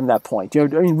coming from that point.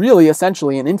 Really,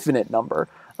 essentially, an infinite number.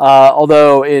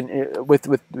 Although with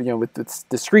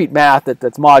discrete math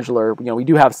that's modular, we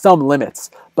do have some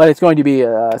limits, but it's going to be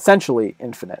essentially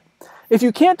infinite. If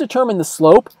you can't determine the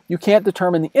slope, you can't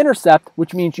determine the intercept,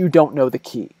 which means you don't know the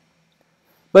key.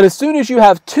 But as soon as you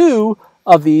have 2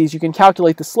 of these, you can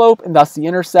calculate the slope and thus the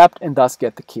intercept and thus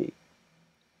get the key.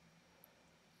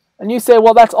 And you say,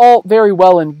 well, that's all very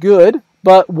well and good,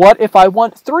 but what if I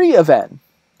want 3 of n?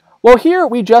 Well, here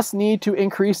we just need to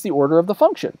increase the order of the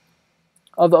function,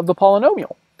 of the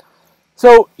polynomial.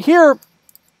 So here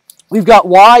we've got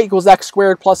y equals x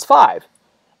squared plus 5,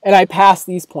 and I pass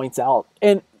these points out.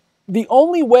 And the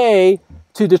only way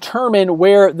to determine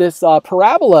where this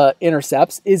parabola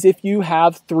intercepts is if you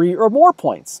have 3 or more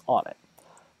points on it.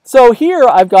 So here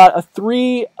I've got a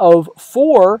 3 of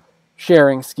 4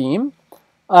 sharing scheme.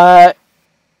 By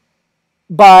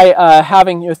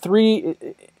having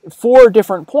 4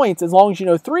 different points, as long as you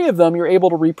know 3 of them, you're able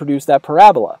to reproduce that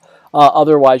parabola.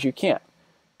 Otherwise, you can't.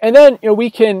 And then we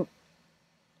can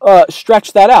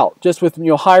stretch that out just with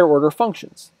higher order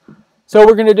functions. So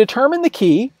we're going to determine the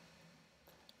key,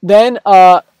 then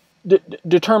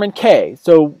determine k.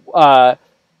 So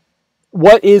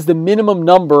what is the minimum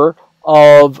number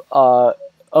of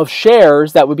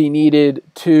shares that would be needed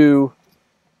to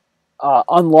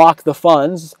unlock the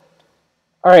funds?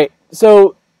 All right,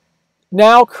 so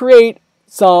now create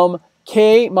some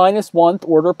k minus 1th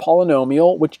order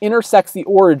polynomial which intersects the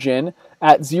origin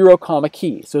at 0,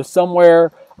 key. So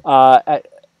somewhere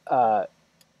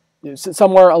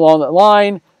somewhere along that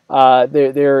line,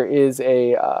 there is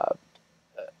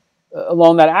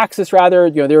along that axis rather,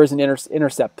 there is an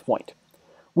intercept point.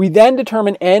 We then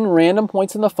determine n random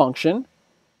points in the function,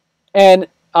 and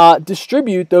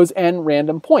distribute those n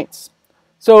random points.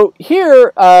 So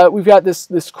here we've got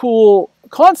this cool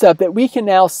concept that we can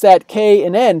now set k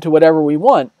and n to whatever we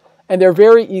want, and they're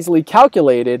very easily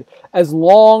calculated as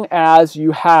long as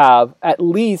you have at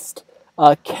least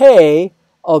k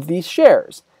of these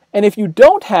shares. And if you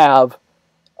don't have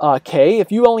k,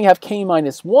 if you only have k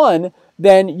minus 1,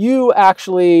 then you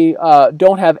actually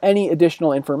don't have any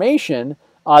additional information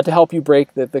to help you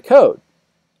break the code.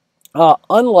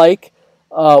 Unlike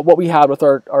what we had with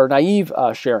our naive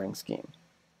sharing scheme.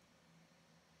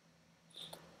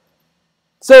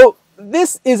 So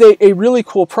this is a really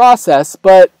cool process,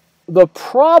 but the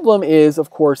problem is, of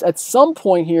course, at some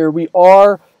point here we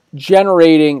are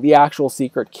generating the actual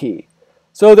secret key.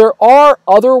 So there are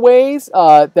other ways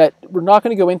that we're not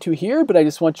going to go into here, but I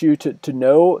just want you to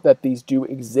know that these do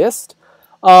exist.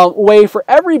 A way for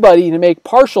everybody to make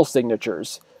partial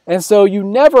signatures. And so you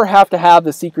never have to have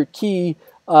the secret key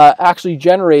actually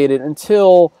generated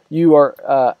until you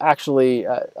are actually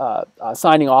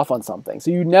signing off on something.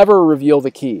 So you never reveal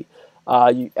the key.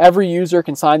 Every user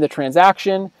can sign the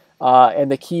transaction,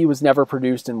 and the key was never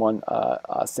produced in one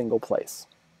single place.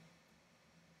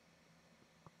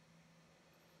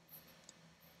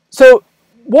 So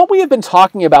what we have been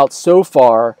talking about so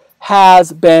far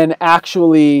has been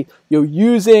actually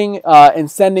using and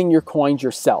sending your coins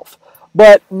yourself.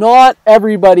 But not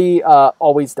everybody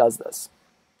always does this.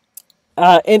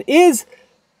 And is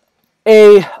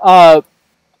a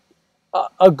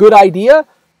good idea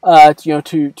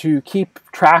to keep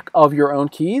track of your own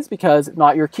keys, because it's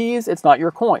not your keys, it's not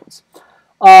your coins.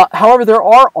 However, there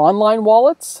are online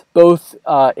wallets, both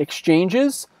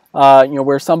exchanges,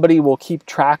 where somebody will keep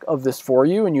track of this for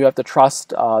you, and you have to trust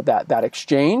that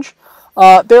exchange.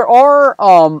 There are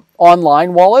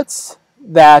online wallets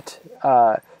that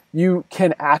you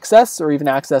can access or even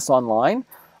access online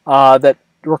that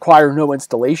require no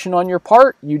installation on your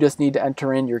part. You just need to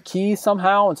enter in your key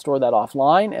somehow and store that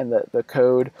offline, and the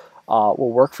code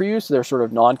will work for you. So they're sort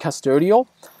of non-custodial.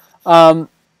 But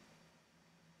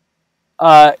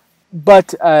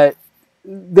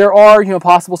there are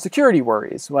possible security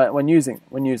worries when using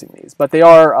these, but they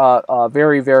are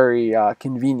very, very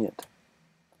convenient.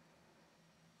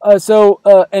 So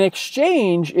an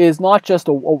exchange is not just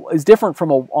is different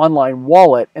from an online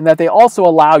wallet in that they also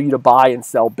allow you to buy and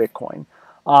sell Bitcoin.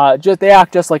 They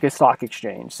act just like a stock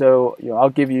exchange. So I'll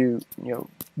give you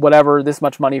whatever, this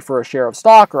much money for a share of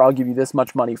stock, or I'll give you this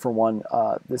much money for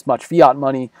this much fiat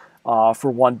money for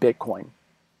one Bitcoin.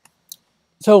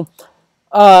 So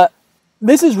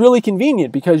this is really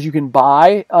convenient because you can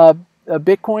buy a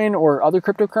Bitcoin or other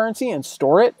cryptocurrency and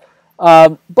store it.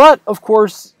 But of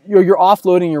course, you're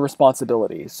offloading your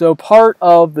responsibility. So part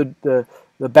of the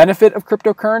benefit of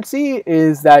cryptocurrency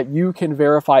is that you can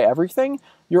verify everything.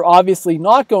 You're obviously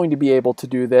not going to be able to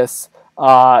do this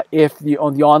if the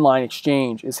online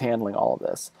exchange is handling all of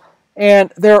this.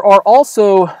 And there are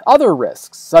also other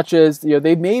risks, such as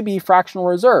they may be fractional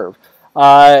reserve,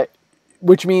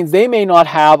 which means they may not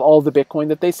have all the Bitcoin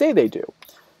that they say they do.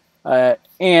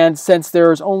 And since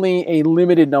there's only a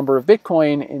limited number of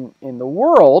Bitcoin in the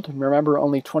world, remember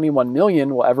only 21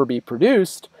 million will ever be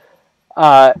produced,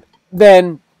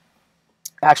 then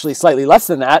actually slightly less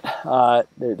than that,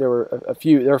 there are a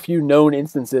few known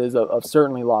instances of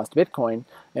certainly lost Bitcoin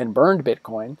and burned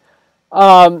Bitcoin.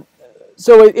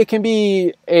 So it can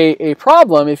be a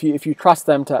problem if you trust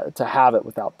them to have it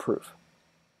without proof.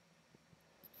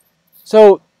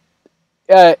 So,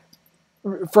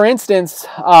 for instance,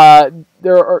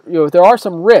 there are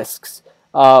some risks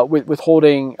with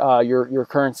holding your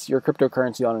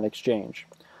cryptocurrency on an exchange.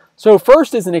 So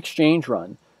first is an exchange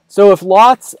run. So if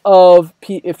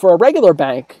for a regular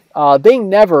bank, they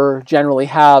never generally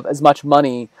have as much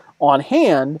money on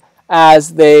hand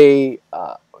as they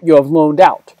have loaned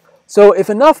out. So if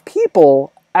enough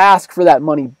people ask for that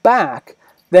money back,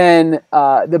 then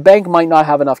the bank might not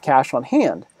have enough cash on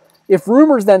hand. If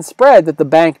rumors then spread that the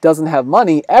bank doesn't have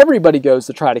money, everybody goes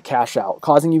to try to cash out,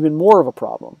 causing even more of a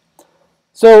problem.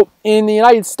 So in the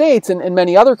United States and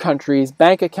many other countries,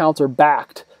 bank accounts are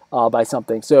backed by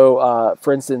something. So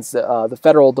for instance, the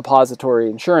Federal Depository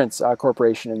Insurance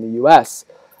Corporation in the US,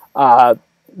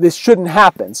 this shouldn't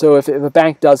happen. So if a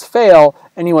bank does fail,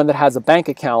 anyone that has a bank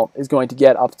account is going to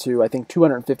get up to, I think,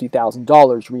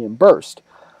 $250,000 reimbursed.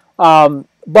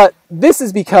 But this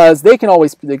is because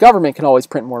the government can always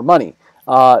print more money,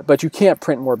 but you can't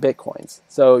print more Bitcoins.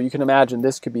 So you can imagine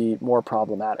this could be more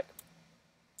problematic.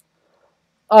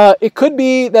 It could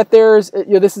be that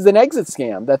this is an exit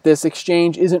scam, that this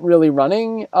exchange isn't really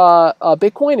running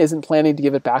Bitcoin, isn't planning to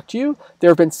give it back to you.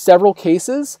 There have been several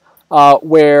cases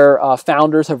where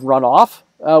founders have run off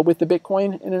with the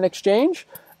Bitcoin in an exchange.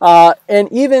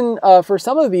 And even for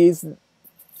some of these,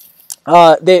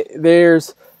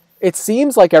 it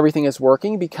seems like everything is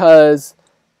working because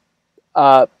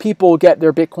people get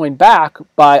their Bitcoin back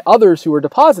by others who are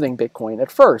depositing Bitcoin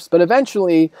at first, but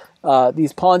eventually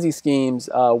these Ponzi schemes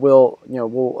will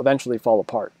eventually fall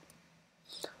apart.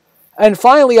 And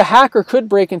finally, a hacker could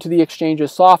break into the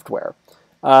exchange's software.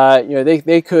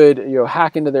 They could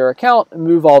hack into their account and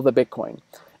move all the Bitcoin.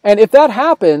 And if that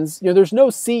happens, there's no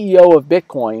CEO of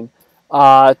Bitcoin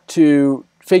to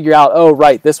figure out, oh,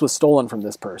 right, this was stolen from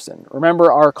this person.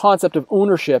 Remember, our concept of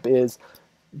ownership is,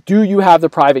 do you have the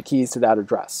private keys to that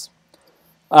address?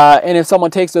 And if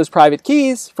someone takes those private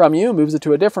keys from you, moves it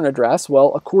to a different address,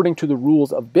 well, according to the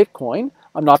rules of Bitcoin,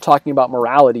 I'm not talking about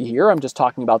morality here, I'm just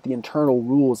talking about the internal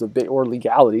rules of or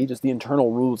legality, just the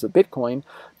internal rules of Bitcoin.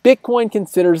 Bitcoin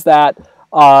considers that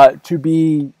to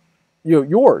be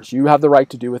yours. You have the right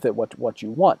to do with it what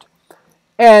you want.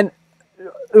 And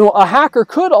a hacker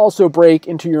could also break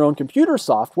into your own computer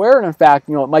software, and in fact,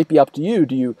 it might be up to you.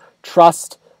 Do you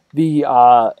trust the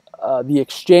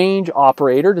exchange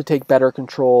operator to take better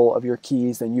control of your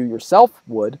keys than you yourself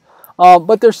would?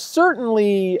 But there's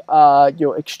certainly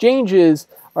exchanges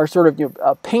are sort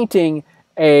of painting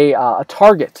a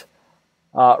target,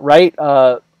 right,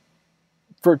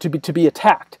 to be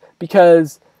attacked,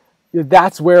 because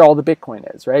that's where all the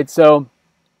Bitcoin is, right? So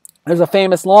there's a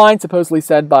famous line supposedly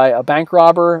said by a bank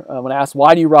robber when asked,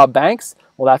 "Why do you rob banks?"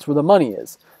 Well, that's where the money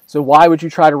is. So why would you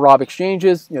try to rob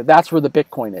exchanges? That's where the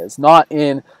Bitcoin is, not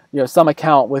in some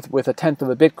account with 1/10 of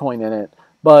a Bitcoin in it.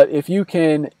 But if you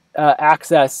can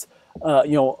access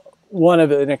one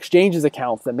of an exchange's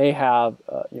accounts that may have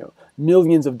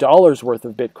millions of dollars worth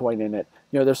of Bitcoin in it,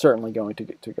 they're certainly going to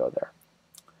go there.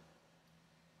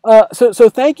 So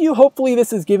thank you. Hopefully this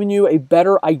has given you a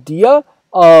better idea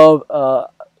of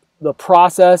the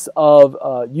process of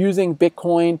using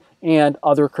Bitcoin and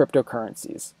other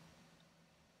cryptocurrencies.